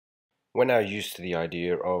We're now used to the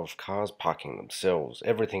idea of cars parking themselves.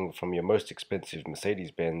 Everything from your most expensive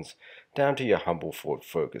Mercedes-Benz down to your humble Ford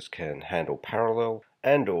Focus can handle parallel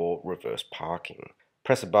and/or reverse parking.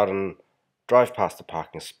 Press a button, drive past the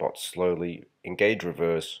parking spot slowly, engage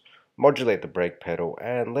reverse, modulate the brake pedal,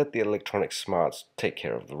 and let the electronic smarts take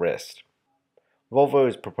care of the rest. Volvo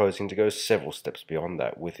is proposing to go several steps beyond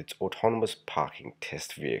that with its autonomous parking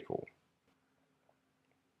test vehicle.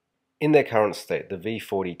 In their current state, the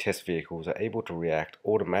V40 test vehicles are able to react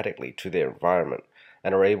automatically to their environment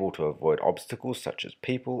and are able to avoid obstacles such as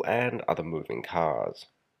people and other moving cars.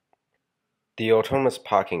 The autonomous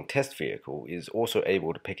parking test vehicle is also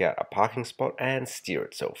able to pick out a parking spot and steer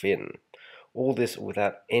itself in. All this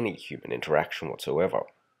without any human interaction whatsoever.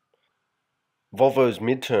 Volvo's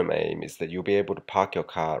midterm aim is that you'll be able to park your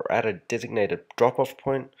car at a designated drop-off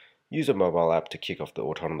point, use a mobile app to kick off the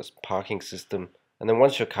autonomous parking system, and then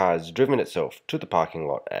once your car has driven itself to the parking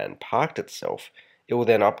lot and parked itself, it will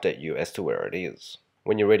then update you as to where it is.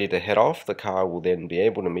 When you're ready to head off, the car will then be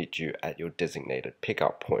able to meet you at your designated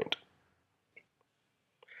pickup point.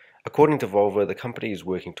 According to Volvo, the company is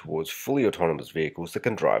working towards fully autonomous vehicles that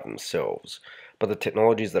can drive themselves, but the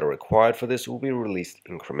technologies that are required for this will be released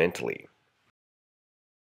incrementally.